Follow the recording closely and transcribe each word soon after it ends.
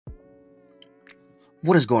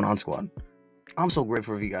What is going on, squad? I'm so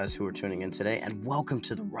grateful for you guys who are tuning in today, and welcome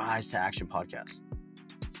to the Rise to Action podcast,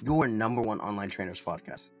 your number one online trainers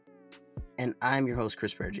podcast. And I'm your host,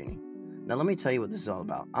 Chris Perugini. Now, let me tell you what this is all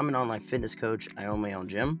about. I'm an online fitness coach, I own my own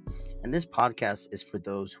gym, and this podcast is for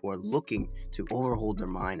those who are looking to overhaul their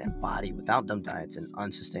mind and body without dumb diets and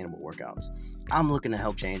unsustainable workouts. I'm looking to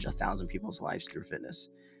help change 1,000 people's lives through fitness.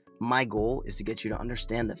 My goal is to get you to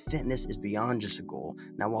understand that fitness is beyond just a goal.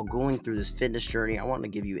 Now, while going through this fitness journey, I want to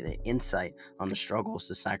give you an insight on the struggles,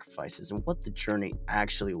 the sacrifices, and what the journey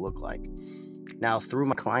actually look like. Now, through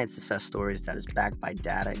my client success stories that is backed by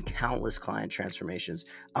data and countless client transformations,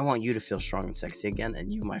 I want you to feel strong and sexy again,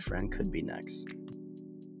 and you, my friend, could be next.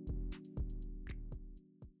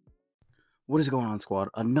 What is going on, squad?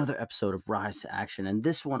 Another episode of Rise to Action, and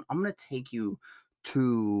this one, I'm going to take you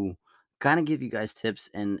to kind of give you guys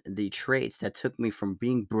tips and the traits that took me from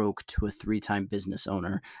being broke to a 3-time business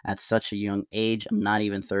owner at such a young age. I'm not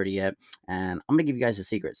even 30 yet, and I'm going to give you guys the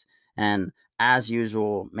secrets. And as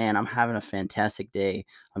usual, man, I'm having a fantastic day.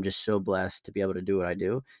 I'm just so blessed to be able to do what I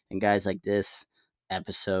do. And guys, like, this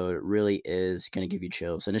episode really is going to give you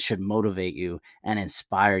chills, and it should motivate you and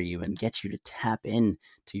inspire you and get you to tap in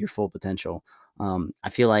to your full potential. I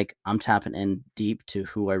feel like I'm tapping in deep to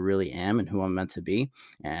who I really am and who I'm meant to be,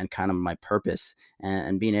 and kind of my purpose,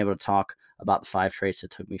 and being able to talk about the 5 traits that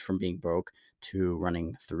took me from being broke to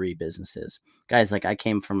running 3 businesses. Guys, like, I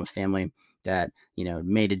came from a family that,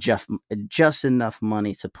 made just enough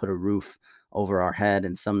money to put a roof over our head.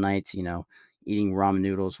 And some nights, eating ramen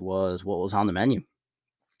noodles was what was on the menu.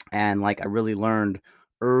 And, like, I really learned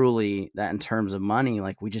early that in terms of money,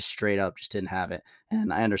 like, we just straight up just didn't have it.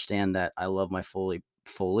 And I understand that I love my fully.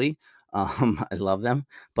 I love them,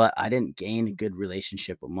 but I didn't gain a good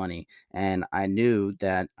relationship with money. And I knew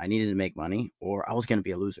that I needed to make money or I was going to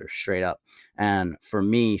be a loser straight up. And for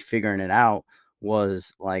me, figuring it out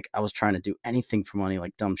was like I was trying to do anything for money,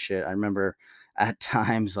 like dumb shit. I remember at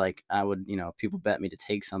times, like, I would, people bet me to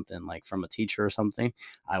take something like from a teacher or something.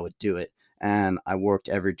 I would do it, and I worked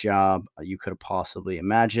every job you could have possibly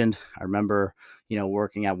imagined. I remember,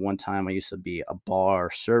 working at one time. I used to be a bar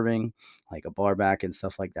serving, like a bar back and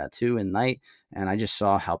stuff like that too, in night. And I just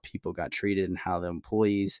saw how people got treated and how the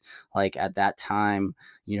employees, like, at that time,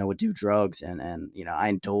 would do drugs. And I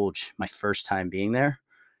indulged my first time being there.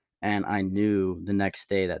 And I knew the next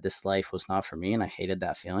day that this life was not for me. And I hated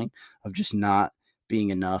that feeling of just not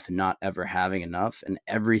being enough and not ever having enough. And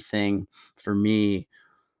everything for me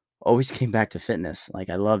always came back to fitness.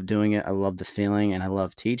 Like, I love doing it. I love the feeling and I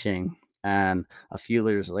love teaching. And a few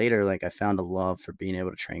years later, like, I found a love for being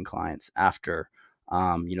able to train clients after,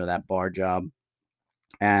 that bar job.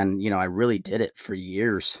 And, I really did it for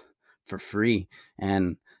years for free.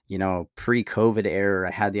 And, pre-COVID era,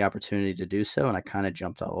 I had the opportunity to do so, and I kind of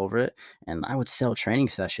jumped all over it. And I would sell training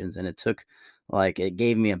sessions, and it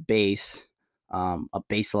gave me a base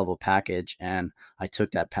level package. And I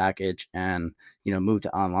took that package and, moved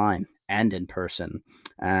to online and in person.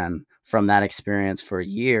 And from that experience for a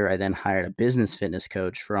year, I then hired a business fitness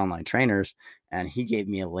coach for online trainers, and he gave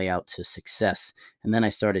me a layout to success. And then I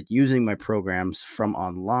started using my programs from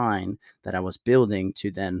online that I was building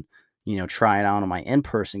to then, try it out on my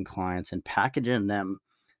in-person clients and packaging them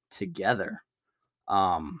together.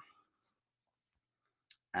 Um,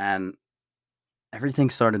 and everything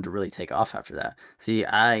started to really take off after that. See,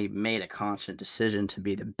 I made a conscious decision to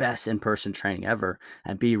be the best in-person training ever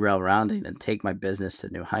and be well-rounded and take my business to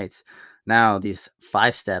new heights. Now, these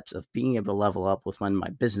 5 steps of being able to level up with my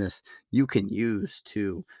business, you can use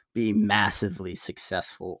to be massively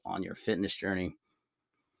successful on your fitness journey.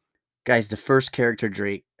 Guys, the first character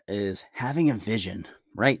trait is having a vision,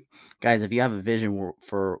 right? Guys, if you have a vision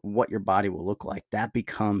for what your body will look like, that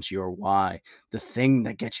becomes your why. The thing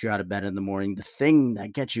that gets you out of bed in the morning, the thing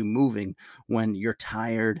that gets you moving when you're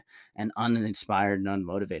tired and uninspired and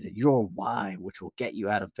unmotivated. Your why, which will get you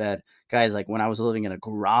out of bed. Guys, like, when I was living in a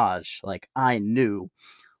garage, like, I knew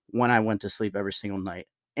when I went to sleep every single night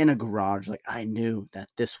in a garage, like, I knew that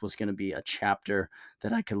this was going to be a chapter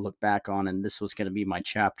that I could look back on, and this was going to be my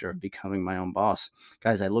chapter of becoming my own boss.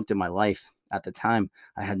 Guys, I looked at my life at the time.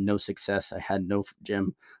 I had no success. I had no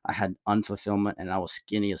gym. I had unfulfillment, and I was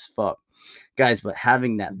skinny as fuck. Guys, but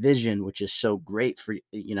having that vision, which is so great for,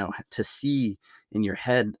 to see in your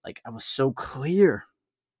head, like, I was so clear,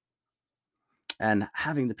 and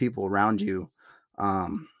having the people around you,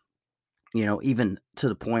 um, even to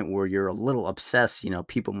the point where you're a little obsessed,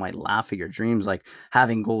 people might laugh at your dreams, like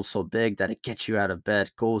having goals so big that it gets you out of bed,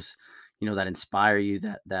 goals, that inspire you,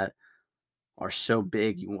 that are so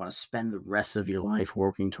big you want to spend the rest of your life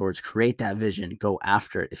working towards. Create that vision, go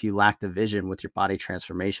after it. If you lack the vision with your body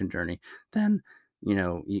transformation journey, then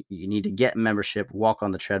you need to get membership, walk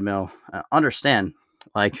on the treadmill. Understand,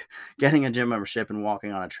 like getting a gym membership and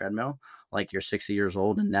walking on a treadmill, like you're 60 years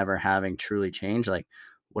old and never having truly changed, like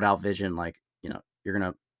without vision, like, you're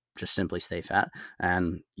going to just simply stay fat.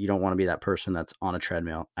 And you don't want to be that person that's on a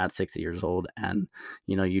treadmill at 60 years old and,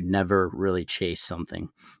 you'd never really chase something.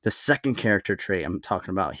 The second character trait I'm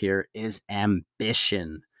talking about here is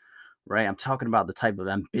ambition, right? I'm talking about the type of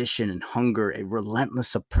ambition and hunger, a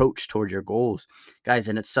relentless approach toward your goals, guys.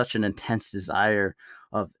 And it's such an intense desire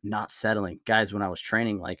of not settling, guys. When I was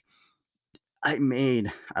training, like I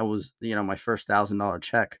was, my first $1,000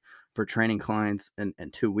 check for training clients in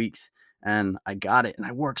 2 weeks, and I got it. And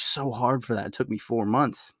I worked so hard for that. It took me 4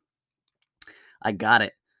 months. I got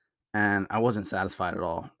it. And I wasn't satisfied at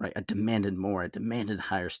all, right? I demanded more. I demanded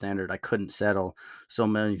higher standard. I couldn't settle. So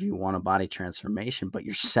many of you want a body transformation, but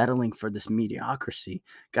you're settling for this mediocrity.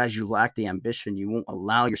 Guys, you lack the ambition. You won't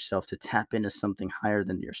allow yourself to tap into something higher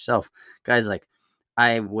than yourself. Guys, like,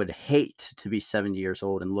 I would hate to be 70 years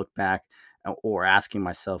old and look back or asking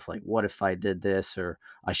myself, like, what if I did this, or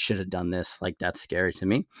I should have done this? Like, that's scary to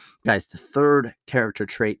me. Guys, the third character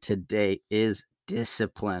trait today is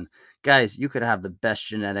discipline. Guys, you could have the best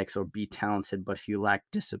genetics or be talented, but if you lack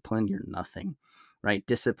discipline, you're nothing, right?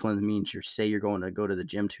 Discipline means you're going to go to the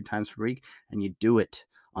gym 2 times per week and you do it,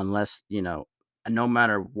 unless, no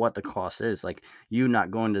matter what the cost is, like you not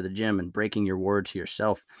going to the gym and breaking your word to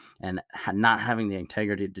yourself and not having the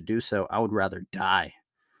integrity to do so. I would rather die.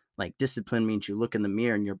 Like, discipline means you look in the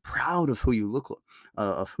mirror and you're proud of who you look,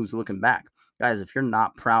 of who's looking back. Guys, if you're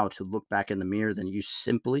not proud to look back in the mirror, then you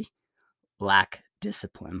simply lack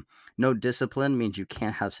discipline. No discipline means you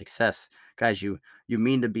can't have success. Guys, you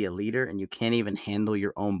mean to be a leader and you can't even handle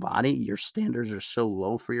your own body. Your standards are so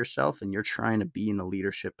low for yourself and you're trying to be in a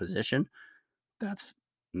leadership position. That's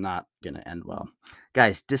not going to end well.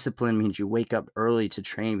 Guys, discipline means you wake up early to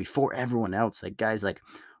train before everyone else. Like, guys, like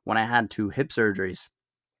when I had 2 hip surgeries,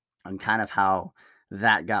 and kind of how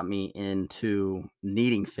that got me into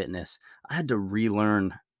needing fitness, I had to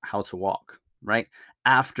relearn how to walk, right?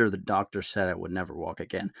 After the doctor said I would never walk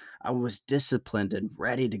again, I was disciplined and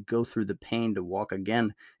ready to go through the pain to walk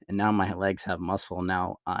again. And now my legs have muscle.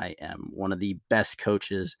 Now I am one of the best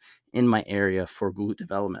coaches in my area for glute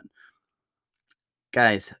development.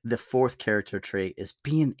 Guys, the fourth character trait is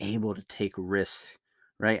being able to take risks,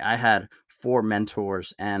 right? I had 4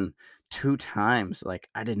 mentors, and 2 times, like,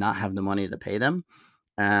 I did not have the money to pay them.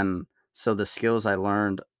 And so the skills I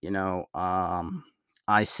learned,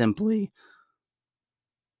 I simply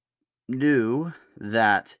knew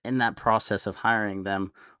that in that process of hiring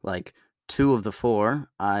them, like 2 of the 4,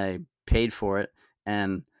 I paid for it.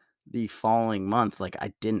 And the following month, like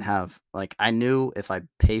I didn't have, like, I knew if I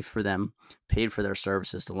paid for their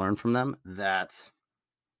services to learn from them, that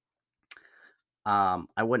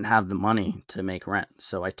I wouldn't have the money to make rent.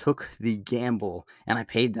 So I took the gamble and I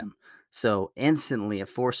paid them. So instantly it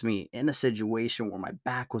forced me in a situation where my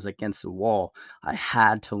back was against the wall. I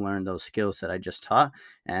had to learn those skills that I just taught.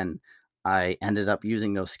 And I ended up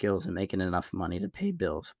using those skills and making enough money to pay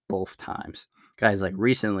bills both times. Guys, like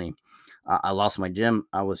recently, I lost my gym.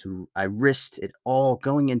 I risked it all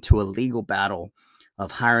going into a legal battle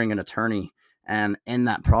of hiring an attorney. And in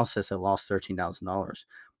that process, I lost $13,000.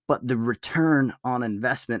 But the return on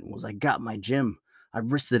investment was I got my gym. I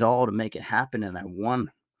risked it all to make it happen and I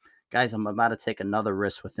won. Guys, I'm about to take another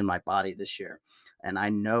risk within my body this year. And I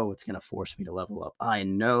know it's going to force me to level up. I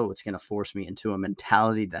know it's going to force me into a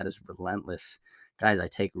mentality that is relentless. Guys, I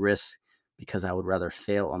take risks because I would rather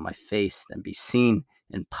fail on my face than be seen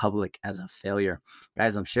in public as a failure.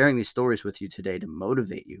 Guys, I'm sharing these stories with you today to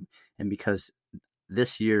motivate you. And because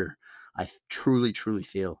this year, I truly, truly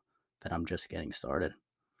feel that I'm just getting started.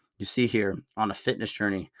 You see here on a fitness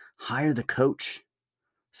journey, hire the coach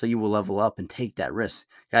so you will level up and take that risk.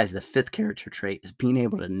 Guys, the fifth character trait is being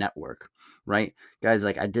able to network, right? Guys,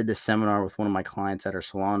 like I did this seminar with one of my clients at our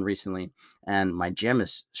salon recently, and my gym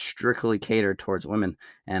is strictly catered towards women.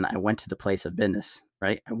 And I went to the place of business,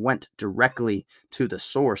 right? I went directly to the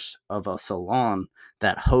source of a salon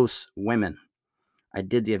that hosts women. I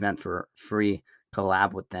did the event for free,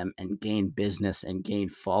 collab with them, and gain business and gain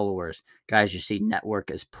followers. Guys, you see, network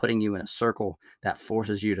is putting you in a circle that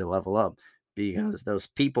forces you to level up, because those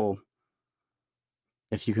people,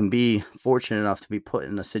 if you can be fortunate enough to be put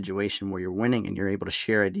in a situation where you're winning and you're able to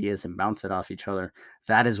share ideas and bounce it off each other,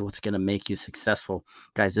 that is what's going to make you successful.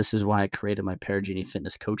 Guys, this is why I created my Paragenie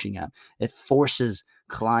Fitness coaching app. It forces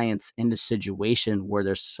clients into situation where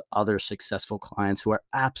there's other successful clients who are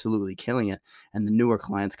absolutely killing it. And the newer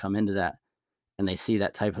clients come into that and they see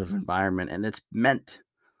that type of environment and it's meant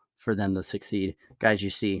for them to succeed. Guys, you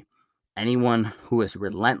see, Anyone who is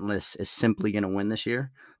relentless is simply going to win this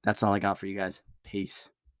year. That's all I got for you guys. Peace.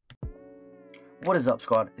 What is up,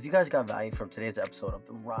 squad? If you guys got value from today's episode of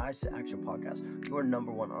the Rise to Action podcast, your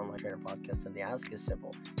number one online trainer podcast, then the ask is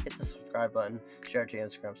simple. Hit the subscribe button, share it to your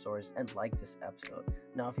Instagram stories, and like this episode.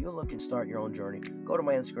 Now, if you're looking to start your own journey, go to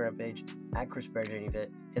my Instagram page, at ChrisBearJaneyFit,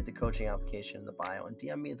 hit the coaching application in the bio, and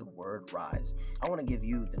DM me the word RISE. I want to give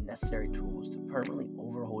you the necessary tools to permanently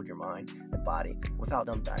overhaul your mind and body without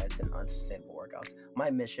dumb diets and unsustainable workouts. My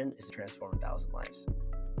mission is to transform 1,000 lives.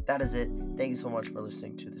 That is it. Thank you so much for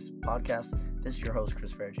listening to this podcast. This is your host,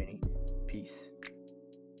 Chris Bergini. Peace.